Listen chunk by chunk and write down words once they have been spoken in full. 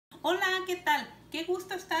Hola, ¿qué tal? Qué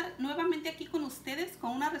gusto estar nuevamente aquí con ustedes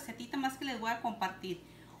con una recetita más que les voy a compartir.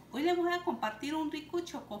 Hoy les voy a compartir un rico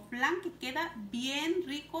chocoflan que queda bien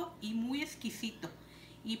rico y muy exquisito.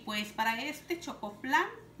 Y pues para este chocoflan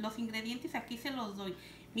los ingredientes aquí se los doy.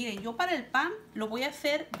 Miren, yo para el pan lo voy a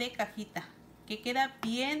hacer de cajita, que queda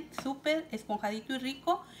bien súper esponjadito y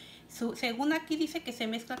rico. Según aquí dice que se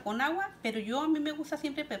mezcla con agua, pero a mí me gusta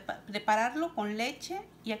siempre prepararlo con leche.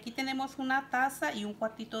 Y aquí tenemos una taza y un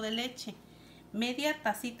cuartito de leche, media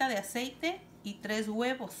tacita de aceite y 3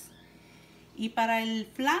 huevos. Y para el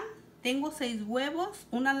flan tengo 6 huevos,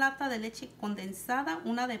 una lata de leche condensada,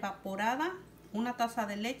 una de evaporada, una taza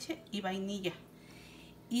de leche y vainilla.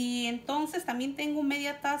 Y entonces también tengo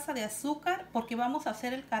media taza de azúcar porque vamos a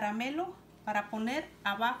hacer el caramelo para poner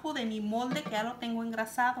abajo de mi molde que ya lo tengo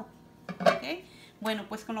engrasado. ¿Okay? Bueno,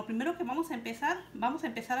 pues con lo primero que vamos a empezar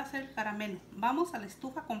a hacer el caramelo. Vamos a la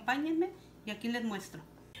estufa, acompáñenme y aquí les muestro.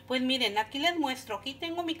 Pues miren, aquí les muestro, aquí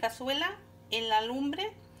tengo mi cazuela en la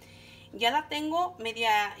lumbre, ya la tengo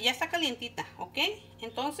ya está calientita, ¿ok?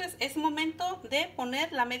 Entonces es momento de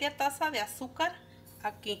poner la media taza de azúcar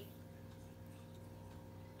aquí.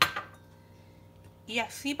 Y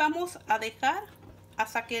así vamos a dejar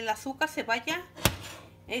hasta que el azúcar se vaya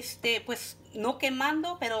pues no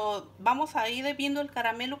quemando, pero vamos a ir viendo el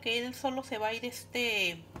caramelo que él solo se va a ir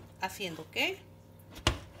haciendo, ¿ok?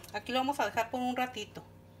 Aquí lo vamos a dejar por un ratito.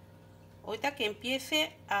 Ahorita que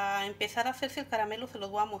empiece a hacerse el caramelo se los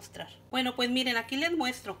voy a mostrar. Bueno, pues miren, aquí les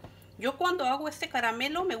muestro. Yo cuando hago este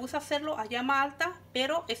caramelo me gusta hacerlo a llama alta,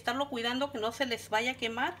 pero estarlo cuidando que no se les vaya a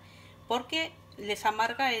quemar porque les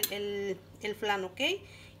amarga el flan, ¿ok?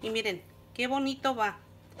 Y miren, qué bonito va.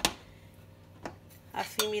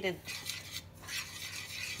 Así, miren.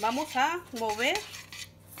 Vamos a mover.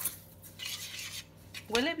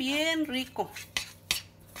 Huele bien rico.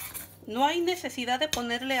 No hay necesidad de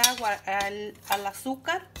ponerle agua al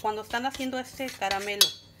azúcar cuando están haciendo este caramelo.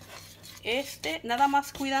 Nada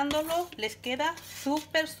más cuidándolo, les queda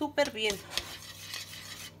súper bien.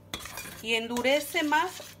 Y endurece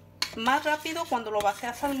más rápido cuando lo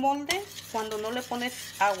vacías al molde, cuando no le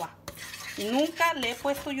pones agua. Nunca le he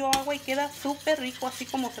puesto yo agua y queda súper rico así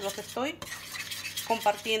como se los estoy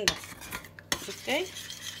compartiendo. ¿Ok?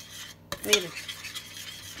 Miren,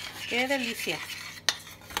 qué delicia.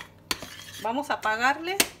 Vamos a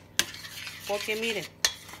apagarle porque miren,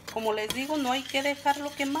 como les digo, no hay que dejarlo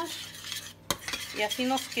quemar. Y así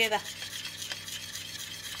nos queda.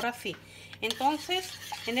 Ahora sí. Entonces,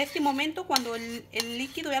 en este momento, cuando el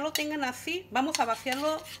líquido ya lo tengan así, vamos a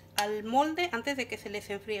vaciarlo al molde antes de que se les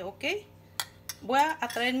enfríe, ¿ok? Voy a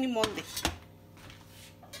traer mi molde.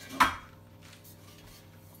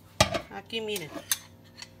 Aquí miren.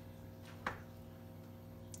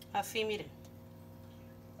 Así miren.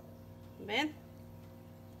 ¿Ven?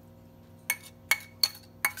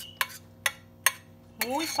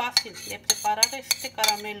 Muy fácil de preparar este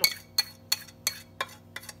caramelo.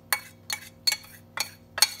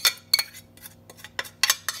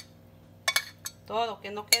 Todo, que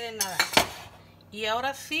no quede nada. Y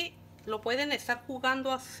ahora sí, lo pueden estar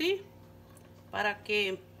jugando así para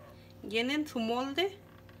que llenen su molde.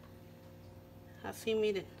 Así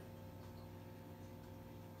miren.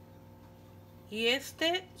 Y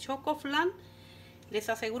este chocoflan, les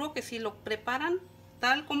aseguro que si lo preparan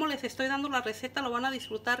tal como les estoy dando la receta, lo van a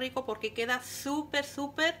disfrutar rico porque queda súper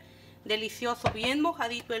delicioso. Bien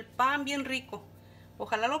mojadito, el pan bien rico.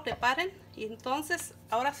 Ojalá lo preparen. Y entonces,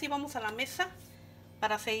 ahora sí vamos a la mesa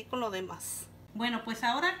para seguir con lo demás. Bueno, pues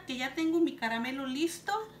ahora que ya tengo mi caramelo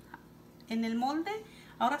listo en el molde,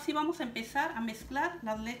 ahora sí vamos a empezar a mezclar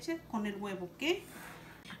las leches con el huevo, ¿ok?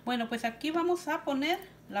 Bueno, pues aquí vamos a poner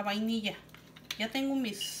la vainilla. Ya tengo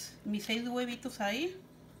mis 6 huevitos ahí,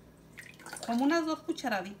 como unas 2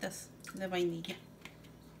 cucharaditas de vainilla.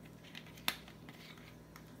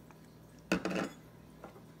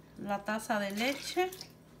 La taza de leche.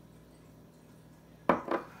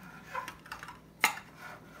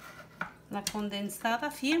 La condensada,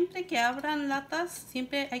 siempre que abran latas,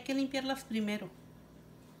 siempre hay que limpiarlas primero.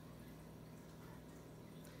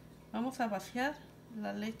 Vamos a vaciar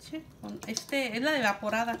la leche con es la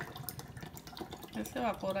evaporada. Es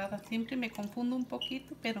evaporada, siempre me confundo un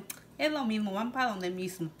poquito, pero es lo mismo, van para donde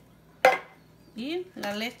mismo. Y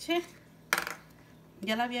la leche,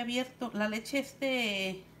 ya la había abierto, la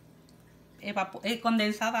leche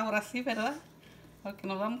condensada, ahora sí, ¿verdad? Porque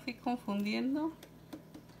nos vamos a ir confundiendo.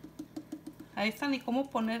 Ahí está, ni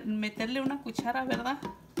cómo meterle una cuchara, ¿verdad?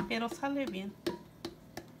 Pero sale bien.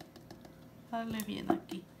 Sale bien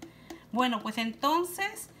aquí. Bueno, pues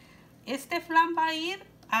entonces este flan va a ir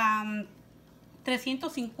a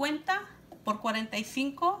 350 por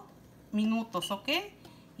 45 minutos, ¿ok?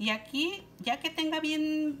 Y aquí, ya que tenga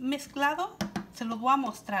bien mezclado, se los voy a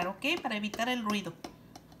mostrar, ¿ok? Para evitar el ruido.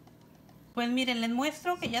 Pues miren, les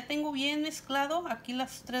muestro que ya tengo bien mezclado aquí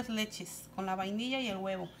las 3 leches con la vainilla y el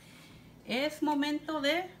huevo. Es momento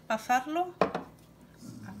de pasarlo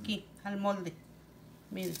aquí al molde.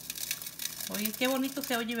 Miren, oye, qué bonito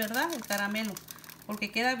se oye, ¿verdad? El caramelo,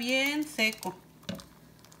 porque queda bien seco.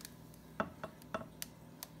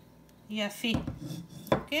 Y así,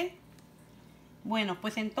 ¿ok? Bueno,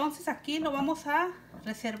 pues entonces aquí lo vamos a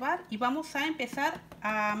reservar y vamos a empezar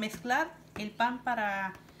a mezclar el pan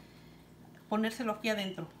para ponérselo aquí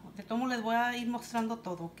adentro. De todo modo les voy a ir mostrando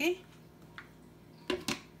todo, ¿ok?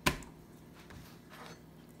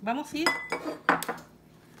 Vamos a ir.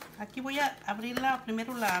 Aquí voy a abrir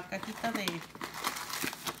primero la cajita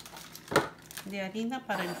de harina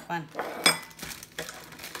para el pan.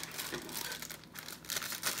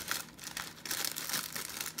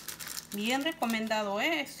 Bien recomendado,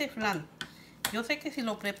 este flan. Yo sé que si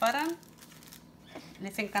lo preparan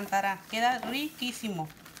les encantará. Queda riquísimo.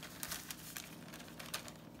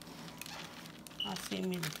 Así,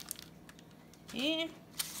 miren. Y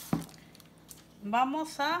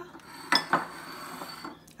vamos a...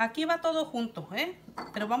 Aquí va todo junto,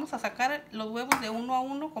 pero vamos a sacar los huevos de uno a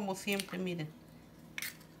uno como siempre, miren.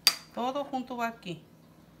 Todo junto va aquí.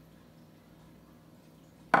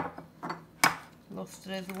 Los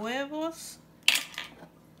 3 huevos.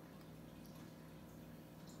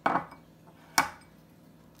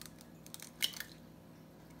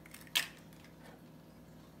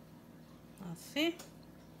 Así.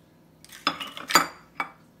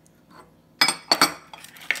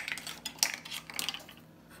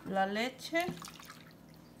 La leche,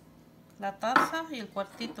 la taza y el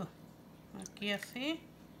cuartito. Aquí así.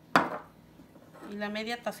 Y la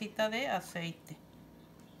media tacita de aceite.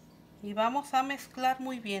 Y vamos a mezclar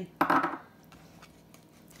muy bien.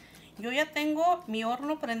 Yo ya tengo mi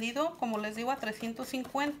horno prendido, como les digo, a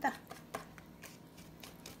 350.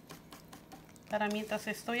 Para mientras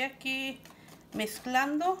estoy aquí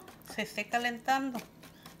mezclando, se esté calentando.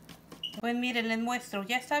 Pues miren, les muestro,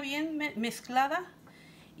 ya está bien mezclada.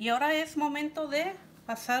 Y ahora es momento de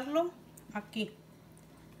pasarlo aquí.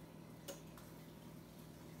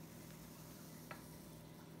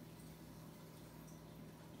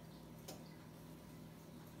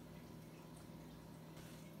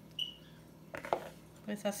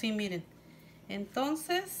 Pues así, miren.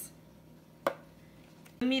 Entonces,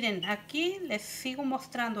 miren, aquí les sigo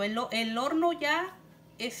mostrando. El horno ya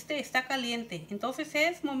está caliente. Entonces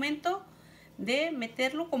es momento de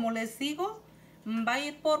meterlo, como les digo. Va a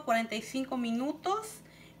ir por 45 minutos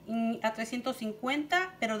a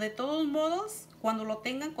 350. Pero de todos modos, cuando lo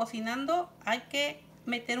tengan cocinando, hay que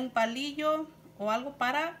meter un palillo o algo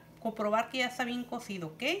para comprobar que ya está bien cocido,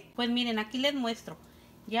 ¿ok? Pues miren, aquí les muestro.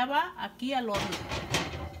 Ya va aquí al horno.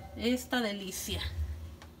 Esta delicia.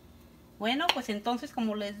 Bueno, pues entonces,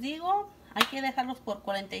 como les digo, hay que dejarlos por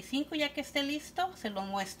 45. Ya que esté listo, se los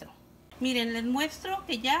muestro. Miren, les muestro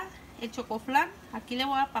que ya el chocoflan, aquí le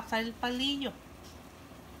voy a pasar el palillo.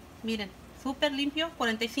 Miren, súper limpio,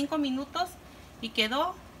 45 minutos y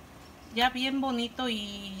quedó ya bien bonito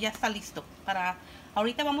y ya está listo.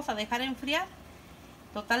 Ahorita vamos a dejar enfriar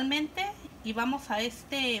totalmente y vamos a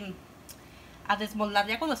desmoldar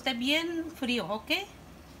ya cuando esté bien frío, ¿ok?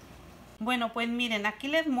 Bueno, pues miren, aquí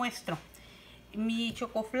les muestro. Mi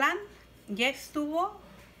chocoflan ya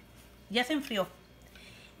se enfrió.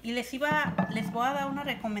 Y les voy a dar una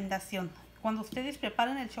recomendación. Cuando ustedes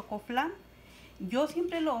preparen el chocoflan, yo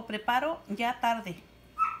siempre lo preparo ya tarde.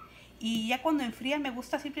 Y ya cuando enfría me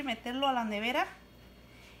gusta siempre meterlo a la nevera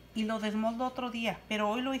y lo desmoldo otro día. Pero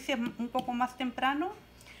hoy lo hice un poco más temprano.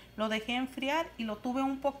 Lo dejé enfriar y lo tuve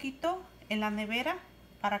un poquito en la nevera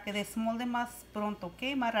para que desmolde más pronto,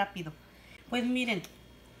 ¿ok? Más rápido. Pues miren,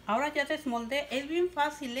 ahora ya desmoldé. Es bien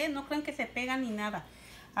fácil, no crean que se pega ni nada.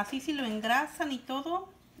 Así si lo engrasan y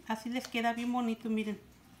todo, así les queda bien bonito, miren.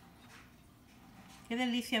 Qué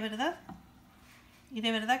delicia, ¿verdad? Y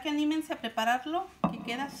de verdad que anímense a prepararlo, que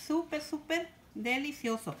queda súper, súper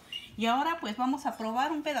delicioso. Y ahora pues vamos a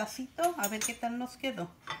probar un pedacito, a ver qué tal nos quedó.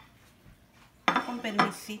 Con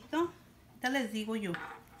permisito, ya les digo yo.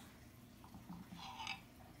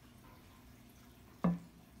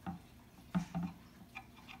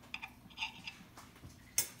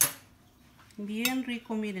 Bien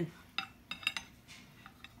rico, miren.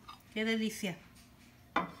 Qué delicia.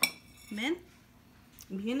 ¿Ven?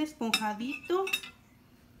 Bien esponjadito.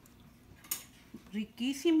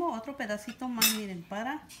 Riquísimo. Otro pedacito más, miren,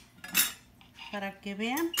 para que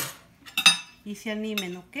vean y se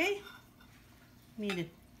animen, ¿ok?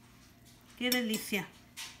 Miren. Qué delicia.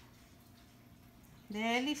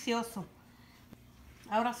 Delicioso.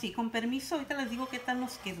 Ahora sí, con permiso, ahorita les digo qué tal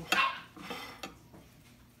nos quedó.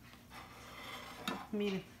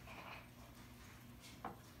 Miren.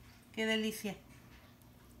 Qué delicia.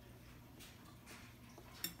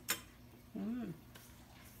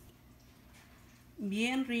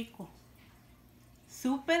 Bien rico.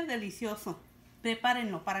 Súper delicioso.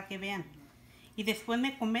 Prepárenlo para que vean. Y después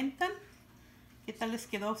me comentan qué tal les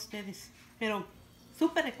quedó a ustedes. Pero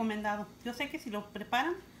súper recomendado. Yo sé que si lo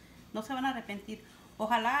preparan no se van a arrepentir.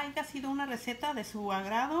 Ojalá haya sido una receta de su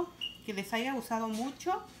agrado, que les haya gustado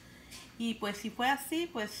mucho. Y pues si fue así,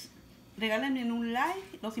 pues regálenme un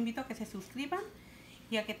like. Los invito a que se suscriban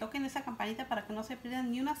y a que toquen esa campanita para que no se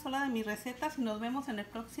pierdan ni una sola de mis recetas. Y nos vemos en el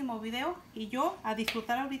próximo video. Y yo a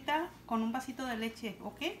disfrutar ahorita con un vasito de leche,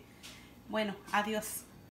 ¿ok? Bueno, adiós.